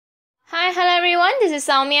everyone, this is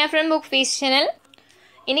Soumya from Book Feast channel.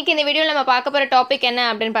 இன்னைக்கு இந்த வீடியோல நம்ம பார்க்க போற டாபிக் என்ன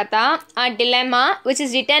அப்படினு பார்த்தா a dilemma which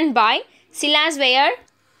is written by Silas Weir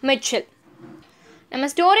Mitchell. நம்ம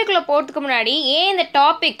ஸ்டோரிக்குள்ள போறதுக்கு முன்னாடி ஏன் இந்த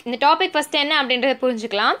டாபிக் ஃபர்ஸ்ட் என்ன அப்படின்றத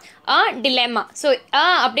புரிஞ்சுக்கலாம். a dilemma. So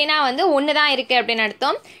அப்படினா வந்து ஒன்னு தான் இருக்கு அப்படின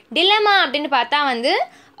அர்த்தம். dilemma அப்படினு பார்த்தா வந்து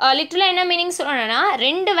லிட்டரலா என்ன மீனிங் சொல்லணும்னா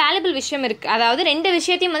ரெண்டு வேல்யூபிள் விஷயம் இருக்கு. அதாவது ரெண்டு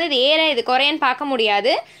விஷயத்தையும் வந்து இது குறையன்னு பார்க்க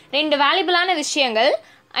முடியாது. ரெண்டு வேல்யூபிளான விஷயங்கள்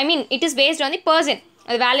I mean it is based on the person.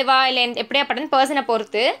 அது வேல்யூவா இல்லை எப்படியாப்பட்டது பர்சனை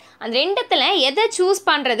பொறுத்து அந்த ரெண்டுத்தில் எதை சூஸ்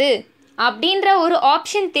பண்ணுறது அப்படின்ற ஒரு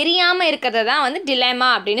ஆப்ஷன் தெரியாமல் இருக்கிறத தான் வந்து டிலேமா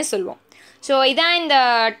அப்படின்னு சொல்லுவோம். ஸோ இதான் இந்த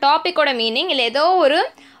டாப்பிக்கோட மீனிங். இல்லை ஏதோ ஒரு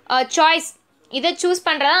சாய்ஸ் இதை சூஸ்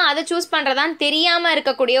பண்ணுறதா அதை சூஸ் பண்ணுறதான்னு தெரியாமல்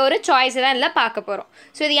இருக்கக்கூடிய ஒரு சாய்ஸை தான் இதில் பார்க்க போகிறோம்.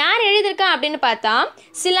 ஸோ இது யார் எழுதியிருக்கா அப்படின்னு பார்த்தா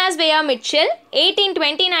சிலாஸ் வெயர் மிட்செல்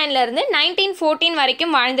 1829 1914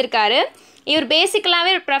 வரைக்கும் வாழ்ந்திருக்காரு. இவர்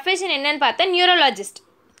பேசிக்கலாகவே ஒரு ப்ரொஃபஷன் என்னன்னு பார்த்தா நியூரோலாஜிஸ்ட்.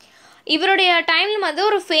 இவருடைய டைமில் வந்து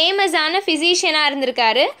ஒரு ஃபேமஸான ஃபிசிஷியனாக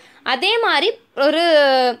இருந்திருக்காரு. அதே மாதிரி ஒரு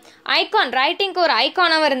ஐகான், ரைட்டிங்க்கு ஒரு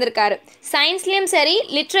ஐகானாகவும் இருந்திருக்காரு. சயின்ஸ்லேயும் சரி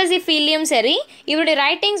லிட்ரஸி ஃபீல்ட்லேயும் சரி இவருடைய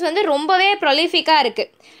ரைட்டிங்ஸ் வந்து ரொம்பவே ப்ரொலிஃபிக்காக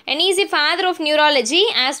இருக்குது. And is the father of neurology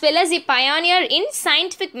as well as the pioneer in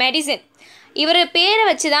scientific medicine. இவர் பேரை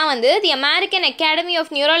வச்சு தான் வந்து தி American academy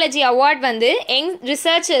of neurology award வந்து யங்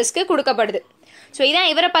ரிசர்ச்சர்ஸ்க்கு கொடுக்கப்படுது. ஸோ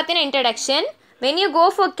இதான் இவரை பற்றின introduction. When you go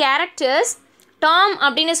for characters, Tom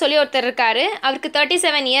அப்படின்னு சொல்லி ஒருத்தர் இருக்கார். அவருக்கு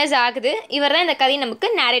 37 இயர்ஸ் ஆகுது. இவர் தான் இந்த கதையை நமக்கு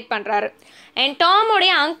நேரேட் பண்ணுறாரு. அண்ட்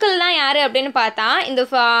டாமோடைய அங்கிள் தான் யார் அப்படின்னு பார்த்தா இந்த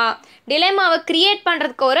டிலேமாவை க்ரியேட்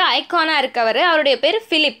பண்ணுறதுக்கு ஒரு ஐகானாக இருக்கவர். அவருடைய பேர்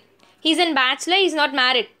flip. He's and bachelor, is not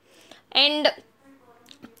married. And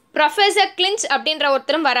professor clinch அப்படின்ற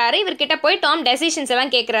ஒருத்தரும் வராரு. இவர்கிட்ட போய் டாம் டெசிஷன்ஸ்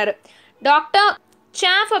எல்லாம் கேட்குறாரு. டாக்டர்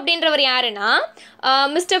சாஃப் அப்படின்றவர் யாருன்னா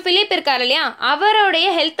மிஸ்டர் ஃபிலிப் இருக்கார் இல்லையா, அவருடைய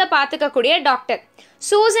ஹெல்த்தை பார்த்துக்கக்கூடிய டாக்டர்.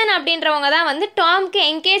 சூசன் அப்படின்றவங்க தான் வந்து டாம்க்கு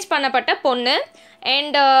என்கேஜ் பண்ணப்பட்ட பொண்ணு.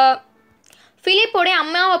 அண்ட் ஃபிலிப்போடைய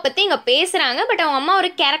அம்மாவை பற்றி இங்கே பேசுகிறாங்க. பட் அவங்க அம்மா ஒரு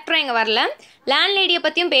கேரக்டராக இங்கே வரல. லேண்ட்லேடியை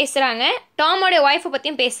பற்றியும் பேசுகிறாங்க, டாமோடைய ஒய்ஃபை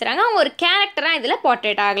பற்றியும் பேசுகிறாங்க. அவங்க ஒரு கேரக்டராக இதில்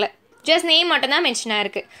போர்ட்ரேட் ஆகலை, ஜஸ்ட் நேம் மட்டும்தான் மென்ஷன்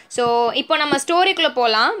ஆகிருக்கு. ஸோ இப்போ நம்ம ஸ்டோரிக்குள்ளே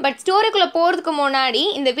போகலாம். பட் ஸ்டோரிக்குள்ளே போகிறதுக்கு முன்னாடி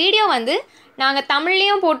இந்த வீடியோ வந்து நாங்கள்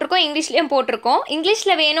தமிழ்லேயும் போட்டிருக்கோம், இங்கிலீஷ்லேயும் போட்டிருக்கோம்.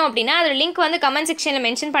 இங்கிலீஷில் வேணும் அப்படின்னா அதோட லிங்க் வந்து கமெண்ட் செக்ஷனில்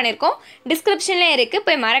மென்ஷன் பண்ணியிருக்கோம், டிஸ்கிரிப்ஷன்லேயே இருக்குது,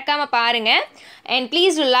 போய் மறக்காமல் பாருங்கள். And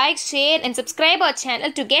please to like, share and subscribe our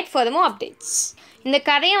channel to get further updates. இந்த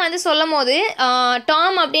கதையை வந்து சொல்லும் போது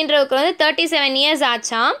டாம் அப்படின்றவருக்கு வந்து 37 இயர்ஸ்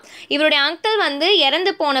ஆச்சாம். இவருடைய அங்கிள் வந்து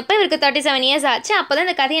இறந்து போனப்போ இவருக்கு 37 இயர்ஸ் ஆச்சு. அப்போ தான்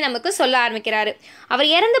இந்த கதையை நமக்கு சொல்ல ஆரம்பிக்கிறாரு.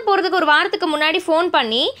 அவர் இறந்து போகிறதுக்கு ஒரு வாரத்துக்கு முன்னாடி ஃபோன்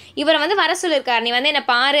பண்ணி இவரை வந்து வர சொல்லியிருக்காரு, நீ வந்து என்னை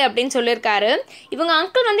பாரு அப்படின்னு சொல்லியிருக்காரு. இவங்க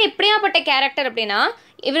அங்கிள் வந்து எப்படியாப்பட்ட கேரக்டர் அப்படின்னா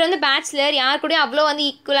இவர் வந்து பேச்சுலர், யார் கூடயும் அவ்வளோ வந்து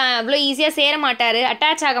ஈக்குவலாக அவ்வளோ ஈஸியாக சேர மாட்டார்,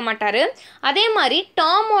 அட்டாச் ஆக மாட்டார். அதே மாதிரி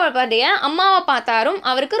டாமோடைய அம்மாவை பார்த்தாரும்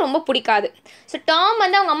அவருக்கு ரொம்ப பிடிக்காது. ஸோ டாம்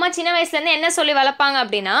வந்து அவங்க அம்மா சின்ன வயசுலேருந்து என்ன சொல்லி வளர்ப்பாங்க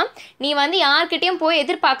அப்படின்னா, நீ வந்து யார்கிட்டையும் போய்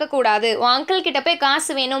எதிர்பார்க்கக்கூடாது, உன் அங்கிள் கிட்ட போய்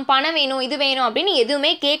காசு வேணும், பணம் வேணும், இது வேணும் அப்படின்னு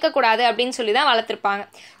எதுவுமே கேட்கக்கூடாது அப்படின்னு சொல்லி தான் வளர்த்துருப்பாங்க.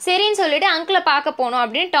 சரின்னு சொல்லிட்டு அங்கிளை பார்க்க போகணும்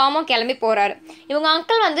அப்படின்னு டாமும் கிளம்பி போகிறாரு. இவங்க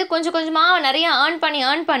அங்கிள் வந்து கொஞ்சம் கொஞ்சமாக நிறைய ஏர்ன்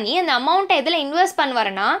பண்ணி அந்த அமௌண்ட்டை எதில் இன்வெஸ்ட்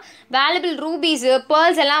பண்ணுவாருன்னா வேல்யூபிள் ரூபீஸு, பேர்ல்ஸ்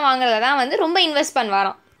எல்லாம் வாங்குறத தான் வந்து ரொம்ப இன்வெஸ்ட்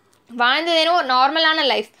பண்ணுவாராம். வாழ்ந்ததேனோ ஒரு நார்மலான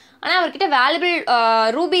லைஃப், ஆனால் அவர்கிட்ட வேல்யூபிள்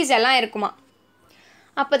ரூபீஸ் எல்லாம் இருக்குமா.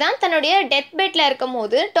 அப்போ தான் தன்னுடைய டெத் பெட்டில் இருக்கும்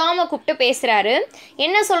போது டாமை கூப்பிட்டு பேசுகிறாரு.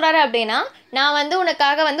 என்ன சொல்கிறாரு அப்படின்னா, நான் வந்து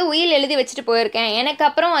உனக்காக வந்து உயில் எழுதி வச்சுட்டு போயிருக்கேன், எனக்கு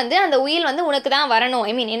அப்புறம் வந்து அந்த உயில் வந்து உனக்கு தான் வரணும்,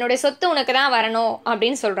 ஐ மீன் என்னுடைய சொத்து உனக்கு தான் வரணும்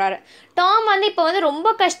அப்படின்னு சொல்கிறாரு. டாம் வந்து இப்போ வந்து ரொம்ப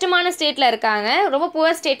கஷ்டமான ஸ்டேட்டில் இருக்காங்க, ரொம்ப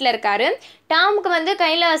புவர் ஸ்டேட்டில் இருக்கார். டாமுக்கு வந்து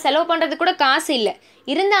கையில் செலவு பண்ணுறது கூட காசு இல்லை.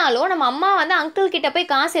 இருந்தாலும் நம்ம அம்மா வந்து அங்கிள் கிட்ட போய்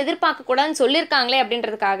காசு எதிர்பார்க்கக்கூடாதுன்னு சொல்லியிருக்காங்களே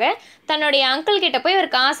அப்படின்றதுக்காக தன்னுடைய அங்கிள் கிட்ட போய் ஒரு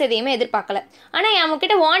காசு எதையுமே எதிர்பார்க்கல. ஆனால்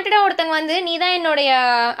அவங்ககிட்ட வாண்டடாக ஒருத்தங்க வந்து நீ தான் என்னுடைய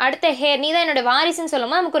அடுத்த ஹேர், நீ தான் என்னோடய வாரிசுன்னு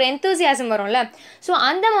சொல்லும்போது நமக்கு ஒரு எந்தூசியாசம் வரும்ல. ஸோ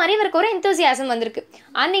அந்த மாதிரி இவருக்கு ஒரு எந்தூசியாசம் வந்திருக்கு.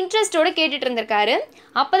 அந்த இன்ட்ரெஸ்ட்டோடு கேட்டுட்டு இருந்திருக்காரு.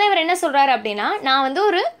 அப்போ தான் இவர் என்ன சொல்கிறாரு அப்படின்னா, நான் வந்து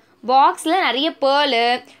ஒரு பாக்ஸில் நிறைய பேர்லு,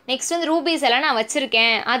 நெக்ஸ்ட் வந்து ரூபீஸ் எல்லாம் நான்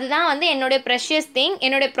வச்சுருக்கேன், அதுதான் வந்து என்னுடைய ப்ரெஷியஸ் திங்,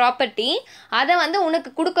 என்னுடைய ப்ராப்பர்ட்டி, அதை வந்து உனக்கு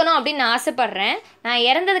கொடுக்கணும் அப்படின்னு நான் ஆசைப்பட்றேன். நான்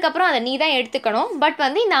இறந்ததுக்கப்புறம் அதை நீ தான் எடுத்துக்கணும். பட்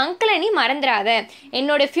வந்து இந்த அங்கிளை நீ மறந்துடாத.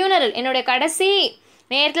 என்னுடைய ஃபியூனரல், என்னுடைய கடைசி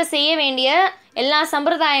நேரத்தில் செய்ய வேண்டிய எல்லா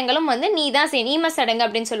சம்பிரதாயங்களும் வந்து நீ தான் செய்ய, நீம சடங்கு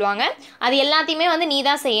அப்படின்னு சொல்லுவாங்க, அது எல்லாத்தையுமே வந்து நீ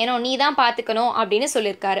தான் செய்யணும், நீ தான் பார்த்துக்கணும் அப்படின்னு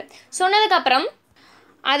சொல்லியிருக்காரு. சொன்னதுக்கப்புறம்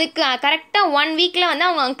அதுக்கு கரெக்டாக 1 வீக்கில் வந்து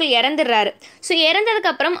அவங்க அங்கிள் இறந்துடுறாரு. ஸோ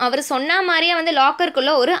இறந்ததுக்கப்புறம் அவர் சொன்ன மாதிரியே வந்து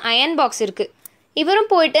லாக்கருக்குள்ளே ஒரு அயன் பாக்ஸ் இருக்குது. இவரும்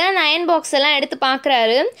போயிட்டு அந்த அயன் பாக்ஸ் எல்லாம் எடுத்து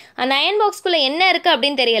பார்க்குறாரு. அந்த அயன் பாக்ஸ்குள்ளே என்ன இருக்குது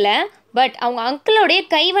அப்படின்னு தெரியலை. பட் அவங்க அங்கிளோடைய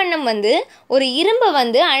கைவண்ணம் வந்து ஒரு இரும்பை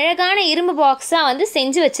வந்து அழகான இரும்பு பாக்ஸாக வந்து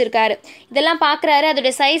செஞ்சு வச்சுருக்காரு. இதெல்லாம் பார்க்குறாரு.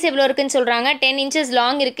 அதோடைய சைஸ் எவ்வளோ இருக்குதுன்னு சொல்கிறாங்க. 10 inches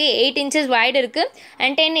லாங் இருக்குது, 8 inches வைடு இருக்குது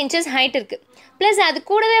அண்ட் 10 inches ஹைட் இருக்குது. ப்ளஸ் அது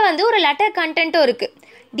கூடவே வந்து ஒரு லெட்டர் கண்டென்ட்டும் இருக்குது.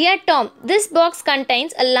 Dear Tom, this box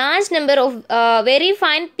contains a large number of very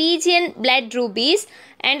fine Pigeon blood rubies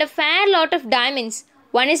and a fair lot of diamonds.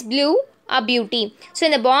 One is blue, a beauty. So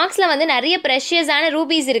இந்த பாக்ஸில் வந்து நிறைய ப்ரெஷியஸான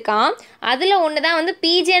ரூபீஸ் இருக்கான். அதில் ஒன்று தான் வந்து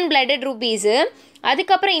பீஜியன் பிளட்டட் ரூபீஸு.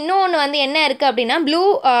 அதுக்கப்புறம் இன்னொன்று வந்து என்ன இருக்குது அப்படின்னா ப்ளூ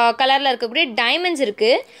கலரில் இருக்கக்கூடிய டைமண்ட்ஸ்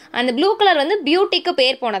இருக்குது. அந்த ப்ளூ கலர் வந்து பியூட்டிக்கு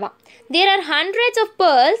பேர் போனதான். There are hundreds of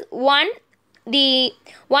pearls, one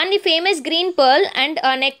the famous green pearl and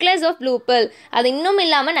a necklace of blue pearl. அது இன்னும்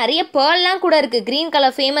இல்லாமல் நிறைய பேர்லாம் கூட இருக்குது. க்ரீன்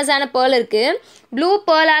கலர் ஃபேமஸான பேர்ல் இருக்குது, ப்ளூ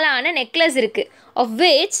பேர்லால் ஆன நெக்லஸ் இருக்குது. of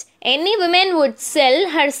which any woman would sell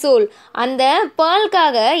her soul. அந்த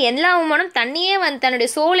பேர்லுக்காக எல்லா உமனும் தன்னுடைய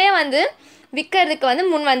சோலே வந்து விற்கிறதுக்கு வந்து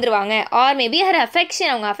முன் வந்துடுவாங்க. ஆர் மேபி ஹர்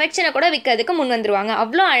அஃபெக்ஷன், அவங்க அஃபெக்ஷனை கூட விற்கிறதுக்கு முன் வந்துடுவாங்க.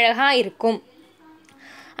 அவ்வளோ அழகாக இருக்கும்.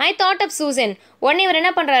 I thought of Susan. உடனே இவர்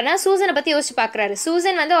என்ன பண்ணுறாருன்னா சூசனை பற்றி யோசிச்சு பார்க்குறாரு.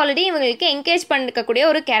 சூசன் வந்து ஆல்ரெடி இவங்களுக்கு என்கரேஜ் பண்ணிக்கக்கூடிய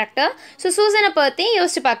ஒரு கேரக்டர். ஸோ சூசனை பற்றி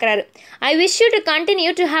யோசிச்சு பார்க்குறாரு. I wish you to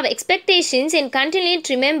continue to have expectations and continue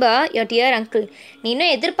to remember your dear uncle. நீ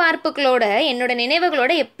இன்னும் எதிர்பார்ப்புகளோட என்னோட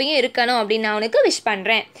நினைவுகளோட எப்பயும் இருக்கணும் அப்படின்னு நான் உனக்கு விஷ்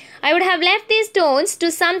பண்ணுறேன். I would have left these stones to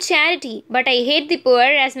some charity but I had the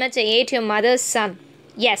poor as much I hate your mother's son.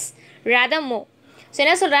 S rather more. So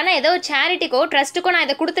என்ன சொல்கிறான்னா ஏதோ ஒரு சேரிட்டிக்கோ ட்ரஸ்ட்டுக்கோ நான்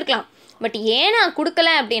இதை கொடுத்துருக்கலாம். பட் ஏன் நான் கொடுக்கல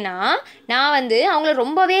அப்படின்னா நான் வந்து அவங்கள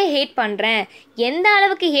ரொம்பவே ஹேட் பண்ணுறேன். எந்த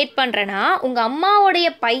அளவுக்கு ஹேட் பண்ணுறேன்னா உங்கள் அம்மாவோடைய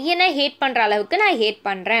பையனை ஹேட் பண்ணுற அளவுக்கு நான் ஹேட்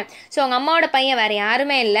பண்ணுறேன். ஸோ உங்கள் அம்மாவோட பையன் வேறு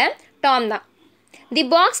யாருமே இல்லை, டாம் தான். The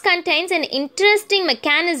box contains an interesting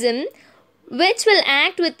mechanism which will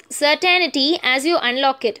act with certainty as you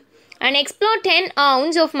unlock it and explore 10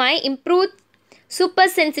 ounces of my improved super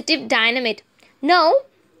sensitive dynamite. Now,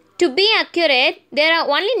 to be accurate, there are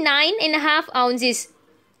only 9.5 ounces.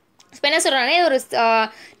 இப்போ என்ன சொல்கிறாங்கன்னா ஒரு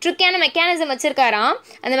ட்ரிக்கான mechanism வச்சுருக்காராம்.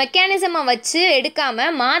 அந்த மெக்கானிசமை வச்சு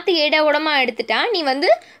எடுக்காமல் மாற்றி ஏடாவுடமாக எடுத்துட்டா நீ வந்து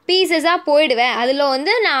பீசஸாக போயிடுவேன். அதில்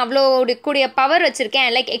வந்து நான் அவ்வளோ கூடிய பவர் வச்சுருக்கேன்.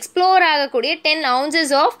 லைக் எக்ஸ்ப்ளோர் ஆகக்கூடிய 10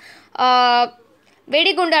 ounces ஆஃப்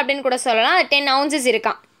வெடிகுண்டு அப்படின்னு கூட சொல்லலாம். 10 ounces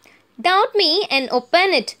இருக்கான். Doubt me and open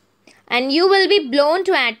it and you will be blown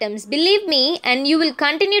to atoms. Believe me and you will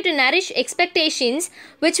continue to nourish expectations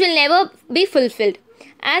which will never be fulfilled.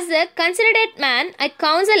 As a considerate man, I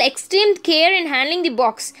counsel extreme care in handling the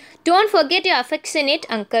box. Don't forget your affectionate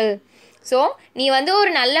uncle. So நீ வந்து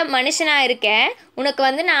ஒரு நல்ல மனுஷனாக இருக்க, உனக்கு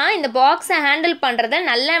வந்து நான் இந்த பாக்ஸை ஹேண்டில் பண்ணுறத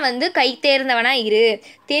நல்லா வந்து கை தேர்ந்தவனாக இரு,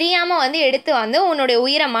 தெரியாமல் வந்து எடுத்து வந்து உன்னுடைய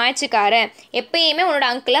உயிரை மாய்ச்சிக்கார, எப்பயுமே உன்னோட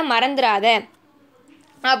அங்கிளை மறந்துடாத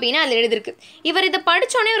அப்படின்னு அதில் எழுதிருக்கு. இவர் இதை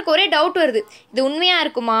படித்தோடனே இவருக்கு ஒரே டவுட் வருது. இது உண்மையாக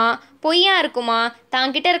இருக்குமா பொய்யா இருக்குமா?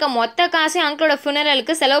 தாங்கிட்ட இருக்க மொத்த காசையும் அங்கிளோட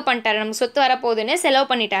ஃபினரலுக்கு செலவு பண்ணிட்டாரு. நமக்கு சொத்து வரப்போகுதுன்னு செலவு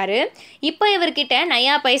பண்ணிட்டாரு. இப்போ இவர்கிட்ட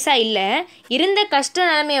நயா பைசா இல்லை. இருந்த கஷ்ட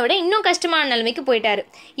நிலைமையை விட இன்னும் கஷ்டமான நிலைமைக்கு போயிட்டாரு.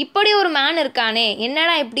 இப்படி ஒரு மேன் இருக்கானே,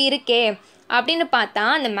 என்னடா இப்படி இருக்கே அப்படின்னு பார்த்தா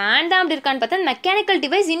அந்த மேன் தான் அப்படி இருக்கான்னு பார்த்தா அந்த மெக்கானிக்கல்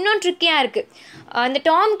டிவைஸ் இன்னும் ட்ரிக்கியாக இருக்குது. அந்த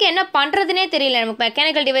டாம்க்கு என்ன பண்ணுறதுனே தெரியல. நமக்கு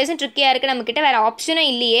மெக்கானிக்கல் டிவைஸும் ட்ரிக்கியாக இருக்குது, நம்மக்கிட்ட வேறு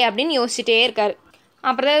ஆப்ஷனும் இல்லையே அப்படின்னு யோசிச்சுட்டே இருக்காரு.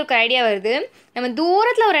 அப்புறம் தான் ஒரு ஐடியா வருது. நம்ம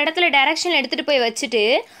தூரத்தில் ஒரு இடத்துல டைரெக்ஷன் எடுத்துகிட்டு போய் வச்சுட்டு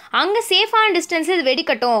அங்கே சேஃபான டிஸ்டன்ஸில் இது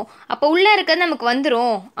வெடிக்கட்டும், அப்போ உள்ளே இருக்கிறது நமக்கு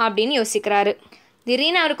வந்துடும் அப்படின்னு யோசிக்கிறாரு.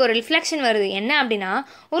 திடீர்னு அவருக்கு ஒரு ரிஃப்ளெக்ஷன் வருது. என்ன அப்படின்னா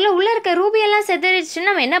உள்ளே இருக்க ரூபியெல்லாம் செதறிச்சுன்னு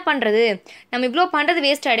நம்ம என்ன பண்ணுறது, நம்ம இவ்வளோ பண்ணுறது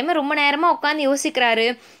வேஸ்ட் ஆகிடுமே. ரொம்ப நேரமாக உட்காந்து யோசிக்கிறாரு.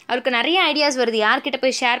 அவருக்கு நிறைய ஐடியாஸ் வருது. யார்கிட்ட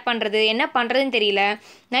போய் ஷேர் பண்ணுறது, என்ன பண்ணுறதுன்னு தெரியல.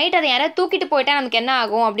 நைட் அதை யாராவது தூக்கிட்டு போயிட்டா நமக்கு என்ன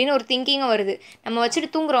ஆகும் அப்படின்னு ஒரு திங்கிங்கும் வருது. நம்ம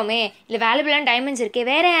வச்சுட்டு தூங்குறோமே, இல்லை வேல்யூபிளான டைமண்ட்ஸ் இருக்கே,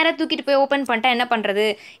 வேறு யாராவது தூக்கிட்டு போய் ஓப்பன் பண்ணிட்டா என்ன பண்ணுறது,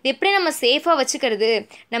 இது எப்படி நம்ம சேஃபாக வச்சுக்கிறது,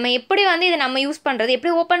 நம்ம எப்படி வந்து இதை நம்ம யூஸ் பண்ணுறது,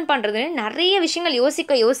 எப்படி ஓப்பன் பண்ணுறதுன்னு நிறைய விஷயங்கள்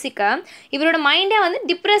யோசிக்க இவரோட மைண்டே வந்து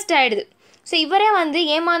டிப்ரெஸ்ட் ஆகிடுது. ஸோ இவரே வந்து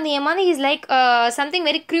ஏமாந்து is like something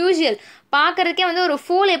very crucial. பார்க்குறதுக்கே வந்து ஒரு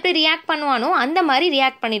ஃபூல் எப்படி ரியாக்ட் பண்ணுவானோ அந்த மாதிரி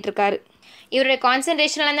ரியாக்ட் பண்ணிகிட்ருக்காரு. இவருடைய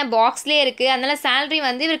கான்சன்ட்ரேஷனில் அந்த பாக்ஸ்லேயே இருக்குது. அதனால் சேலரி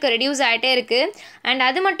வந்து இவருக்கு ரெடியூஸ் ஆகிட்டே இருக்குது. அண்ட்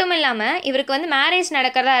அது மட்டும் இல்லாமல் இவருக்கு வந்து மேரேஜ்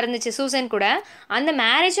நடக்கிறதா இருந்துச்சு சூசன் கூட. அந்த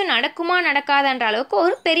மேரேஜும் நடக்குமா நடக்காதன்ற அளவுக்கு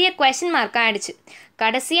ஒரு பெரிய கொஸ்டின் மார்க்காக ஆகிடுச்சு.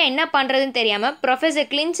 கடைசியாக என்ன பண்ணுறதுன்னு தெரியாமல்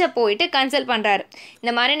ப்ரொஃபஸர் கிளின்ச்சை போயிட்டு கன்சல்ட் பண்ணுறாரு.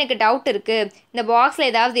 இந்த மாதிரி எனக்கு டவுட் இருக்குது, இந்த பாக்ஸில்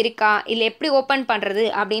ஏதாவது இருக்கா, இல்லை எப்படி ஓப்பன் பண்ணுறது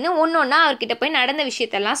அப்படின்னு ஒன்றா அவர்கிட்ட போய் நடந்த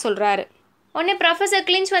விஷயத்தெல்லாம் சொல்கிறாரு. உடனே ப்ரொஃபஸர்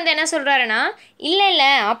கிளின்ச் வந்து என்ன சொல்கிறாருன்னா, இல்லை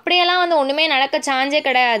அப்படியெல்லாம் வந்து ஒன்றுமே நடக்க சான்ஸே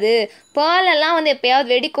கிடையாது, பேர்லெல்லாம் வந்து எப்போயாவது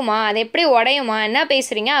வெடிக்குமா, அது எப்படி உடையுமா, என்ன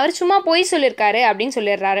பேசுகிறீங்க, அவர் சும்மா போய் சொல்லியிருக்காரு அப்படின்னு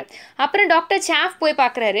சொல்லிடுறாரு. அப்புறம் டாக்டர் சாஃப் போய்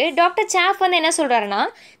பார்க்குறாரு. டாக்டர் சாஃப் வந்து என்ன சொல்கிறாருன்னா,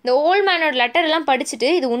 இந்த ஓல்ட் மேனோட லெட்டர் எல்லாம் படிச்சுட்டு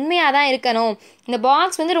இது உண்மையாக தான் இருக்கணும், இந்த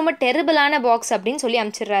பாக்ஸ் வந்து ரொம்ப டெரிபிளான பாக்ஸ் அப்படின்னு சொல்லி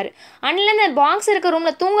அனுப்பிச்சிடுறாரு. அதனால இந்த பாக்ஸ் இருக்க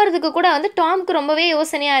ரூமில் தூங்குறதுக்கு கூட வந்து டாம்க்கு ரொம்பவே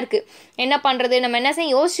யோசனையாக இருக்குது. என்ன பண்ணுறது, நம்ம என்ன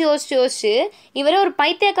செய்ய யோசிச்சு இவரே ஒரு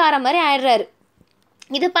பைத்தியக்கார மாதிரி ஆயிடுறாரு.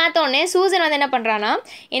 இது பார்த்தோன்னே சூசன் வந்து என்ன பண்ணுறான்னா,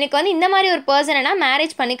 எனக்கு வந்து இந்த மாதிரி ஒரு பர்சனை நான்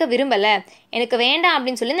மேரேஜ் பண்ணிக்க விரும்பலை, எனக்கு வேண்டாம்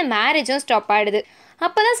அப்படின்னு சொல்லி இந்த மேரேஜும் ஸ்டாப் ஆகிடுது.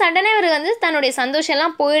 அப்போ தான் சடனாக இவர் வந்து தன்னுடைய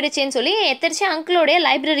சந்தோஷம்லாம் போயிடுச்சுன்னு சொல்லி எத்தரிச்சு அங்கிளோடைய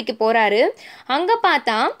லைப்ரரிக்கு போகிறாரு. அங்கே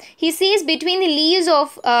பார்த்தா he sees between the leaves of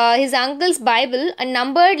his uncle's Bible a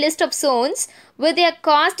numbered list of stones with their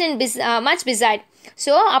cost and much beside.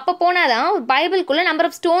 So அப்போ போனால் தான் ஒரு பைபிள்குள்ளே நம்பர்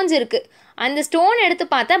ஆஃப் ஸ்டோன்ஸ் இருக்குது. அந்த ஸ்டோன் எடுத்து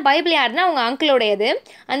பார்த்தா பைபிள் யாருன்னா அவங்க அங்கிளோடையது.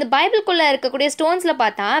 அந்த பைபிள்குள்ளே இருக்கக்கூடிய ஸ்டோன்ஸில்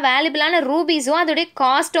பார்த்தா வேல்யூபிளான ரூபீஸும் அதோடைய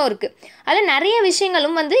காஸ்ட்டும் இருக்குது. அதில் நிறைய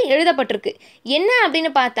விஷயங்களும் வந்து எழுதப்பட்டிருக்கு. என்ன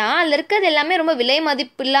அப்படின்னு பார்த்தா அதில் இருக்கிறது எல்லாமே ரொம்ப விலை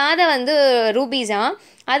மதிப்பில்லாத வந்து ரூபீஸாக.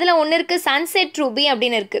 அதில் ஒன்று இருக்குது சன்செட் ரூபி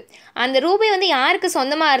அப்படின்னு இருக்குது. அந்த ரூபி வந்து யாருக்கு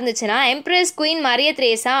சொந்தமாக இருந்துச்சுன்னா எம்ப்ரஸ் குயின் மரிய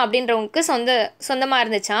திரேசா அப்படின்றவங்களுக்கு சொந்தமாக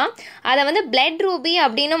இருந்துச்சா. அதை வந்து பிளட் ரூபி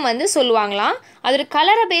அப்படின்னும் வந்து சொல்லுவாங்களாம். அதோட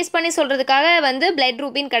கலரை பேஸ் பண்ணி சொல்கிறதுக்காக வந்து பிளட்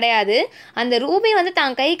ரூபின்னு கிடையாது. அந்த ரூபி வந்து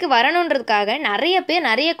தான் கைக்கு வரணுன்றதுக்காக நிறைய பேர்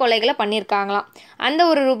நிறைய கொலைகளை பண்ணியிருக்காங்களாம். அந்த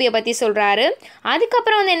ஒரு ரூபியை பற்றி சொல்கிறாரு.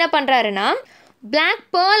 அதுக்கப்புறம் வந்து என்ன பண்ணுறாருன்னா பிளாக்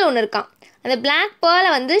பேர்ல் ஒன்று இருக்கான். அந்த பிளாக்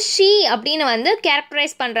பேர்லை வந்து ஷீ அப்படின்னு வந்து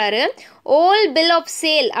கேரக்டரைஸ் பண்ணுறாரு. ஓல்ட் பில் ஆஃப்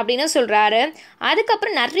சேல் அப்படின்னு சொல்கிறாரு.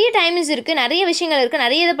 அதுக்கப்புறம் நிறைய டைமிங்ஸ் இருக்குது, நிறைய விஷயங்கள் இருக்குது,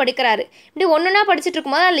 நிறைய இதை படிக்கிறாரு. இப்படி ஒன்றுனா படிச்சுட்டு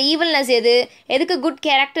இருக்கும்போது அதில் ஈவல்னஸ் எதுக்கு குட்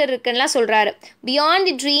கேரக்டர் இருக்குன்னுலாம் சொல்கிறாரு. Beyond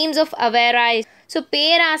the dreams of அவேரைஸ். So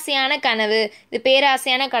பேராசையான கனவு, இது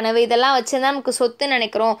பேராசையான கனவு இதெல்லாம் வச்சு தான் நமக்கு சொத்து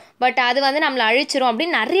நினைக்கிறோம், பட் அது வந்து நம்மளை அழிச்சிரும்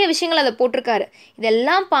அப்படின்னு நிறைய விஷயங்கள் அதை போட்டிருக்காரு.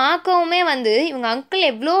 இதெல்லாம் பார்க்கவுமே வந்து இவங்க அங்கிள்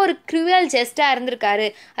எவ்வளோ ஒரு க்ரூவல் ஜெஸ்டாக இருந்திருக்காரு,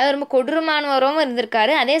 அது ரொம்ப கொடூரமானவரும்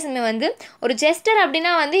இருந்திருக்காரு. அதே சமயம் வந்து ஒரு ஜெஸ்டர்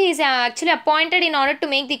அப்படின்னா வந்து is actually appointed in order to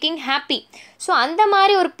make the king happy. So அந்த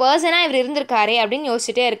மாதிரி ஒரு பர்சனாக இவர் இருந்திருக்காரு அப்படின்னு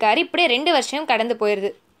யோசிச்சுட்டே இருக்காரு. இப்படியே 2 வருஷம் கடந்து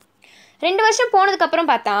போயிடுது. 2 வருஷம்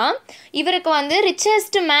போனதுக்கப்புறம் பார்த்தா இவருக்கு வந்து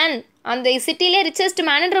ரிச்சஸ்ட் மேன், அந்த சிட்டிலே ரிச்சஸ்ட்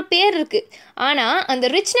மேனுன்ற பேர் இருக்குது. ஆனால் அந்த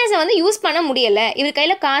ரிச்னஸை வந்து யூஸ் பண்ண முடியலை. இவர்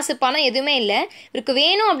கையில் காசு பணம் எதுவுமே இல்லை. இவருக்கு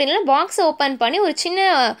வேணும் அப்படின்னா பாக்ஸை ஓப்பன் பண்ணி ஒரு சின்ன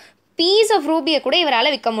பீஸ் ஆஃப் ரூபியை கூட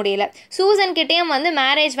இவரால் விற்க முடியல. சூசன் கிட்டேயும் வந்து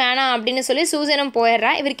மேரேஜ் வேணாம் அப்படின்னு சொல்லி சூசனும்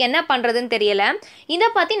போயிடுறா. இவருக்கு என்ன பண்ணுறதுன்னு தெரியல. இதை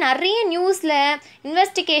பற்றி நிறைய நியூஸில்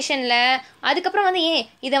இன்வெஸ்டிகேஷனில் அதுக்கப்புறம் வந்து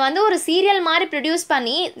இதை வந்து ஒரு சீரியல் மாதிரி ப்ரொடியூஸ்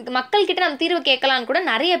பண்ணி மக்கள்கிட்ட நம்ம தீர்வு கேட்கலான்னு கூட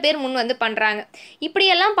நிறைய பேர் முன் வந்து பண்ணுறாங்க.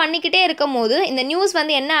 இப்படியெல்லாம் பண்ணிக்கிட்டே இருக்கும் போது இந்த நியூஸ்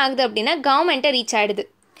வந்து என்ன ஆகுது அப்படின்னா கவர்மெண்ட்டை ரீச் ஆகிடுது.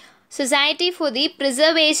 Society for the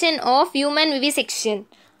preservation of human vivisection.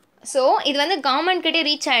 So இது வந்து கவர்மெண்ட்கிட்டே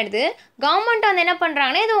ரீச் ஆகிடுது. கவர்மெண்ட் வந்து என்ன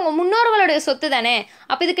பண்ணுறாங்கன்னா இது உங்கள் முன்னோர்களுடைய சொத்து தானே,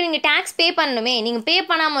 அப்போ இதுக்கு நீங்கள் டேக்ஸ் பே பண்ணணுமே, நீங்கள் பே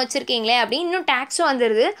பண்ணாமல் வச்சுருக்கீங்களே அப்படின்னு இன்னும் டேக்ஸும்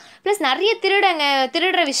வந்துடுது. ப்ளஸ் நிறைய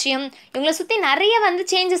திருடுற விஷயம் இவங்களை சுற்றி நிறைய வந்து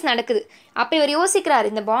சேஞ்சஸ் நடக்குது. அப்போ இவர்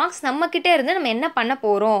யோசிக்கிறார், இந்த பாக்ஸ் நம்மக்கிட்டே இருந்து நம்ம என்ன பண்ண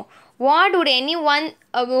போகிறோம், what would anyone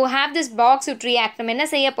who have this box would react, நம்ம என்ன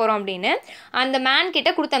செய்ய போகிறோம் அப்படின்னு அந்த மேன் கிட்ட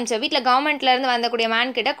கொடுத்து அமிச்சார். வீட்டில் கவர்மெண்ட்லேருந்து வந்தக்கூடிய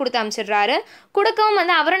மேன் கிட்ட கொடுத்து அமிச்சிடுறாரு. கொடுக்கவும்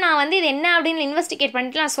வந்து அவரும் நான் வந்து இது என்ன அப்படின்னு இன்வெஸ்டிகேட்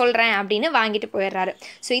பண்ணிட்டு நான் சொல்கிறேன் அப்படின்னு வாங்கிட்டு போயிடுறாரு.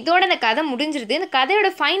 ஸோ இதோட இந்த கதை முடிஞ்சிருது. இந்த கதையோட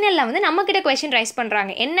ஃபைனலில் வந்து நம்மக்கிட்ட கொஸ்டின் ரைஸ்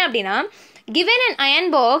பண்ணுறாங்க. என்ன அப்படின்னா, given an iron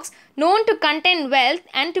box known to contain wealth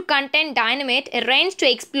and to contain dynamite arranged to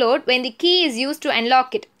explode when the key is used to unlock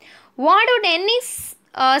it, what would any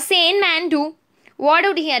sane man do? What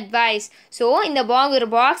would he advice? So இந்த ஒரு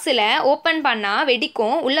பாக்ஸில் open பண்ணால்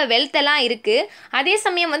வெடிக்கும், உள்ள வெல்த்தெல்லாம் இருக்குது, அதே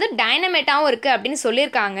சமயம் வந்து டைனமேட்டாகவும் இருக்குது அப்படின்னு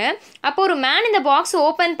சொல்லியிருக்காங்க. அப்போ ஒரு மேன் இந்த பாக்ஸ்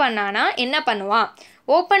ஓப்பன் பண்ணானா என்ன பண்ணுவான்,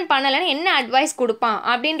 ஓப்பன் பண்ணலைன்னு என்ன அட்வைஸ் கொடுப்பான்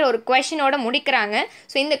அப்படின்ற ஒரு கொஷினோட முடிக்கிறாங்க.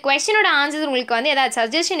 ஸோ இந்த கொஷினோட ஆன்சர் உங்களுக்கு வந்து ஏதாவது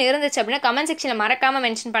சஜஷன் இருந்துச்சு அப்படின்னா கமெண்ட் செக்ஷனில் மறக்காமல்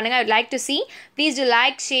மென்ஷன் பண்ணுங்கள். I would like to C. Please to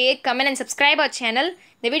like, share, comment and subscribe our channel.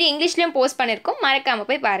 இந்த வீடியோ இங்கிலீஷ்லேயும் போஸ்ட் பண்ணியிருக்கோம், மறக்காமல்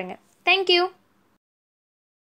போய் பாருங்கள். தேங்க்யூ.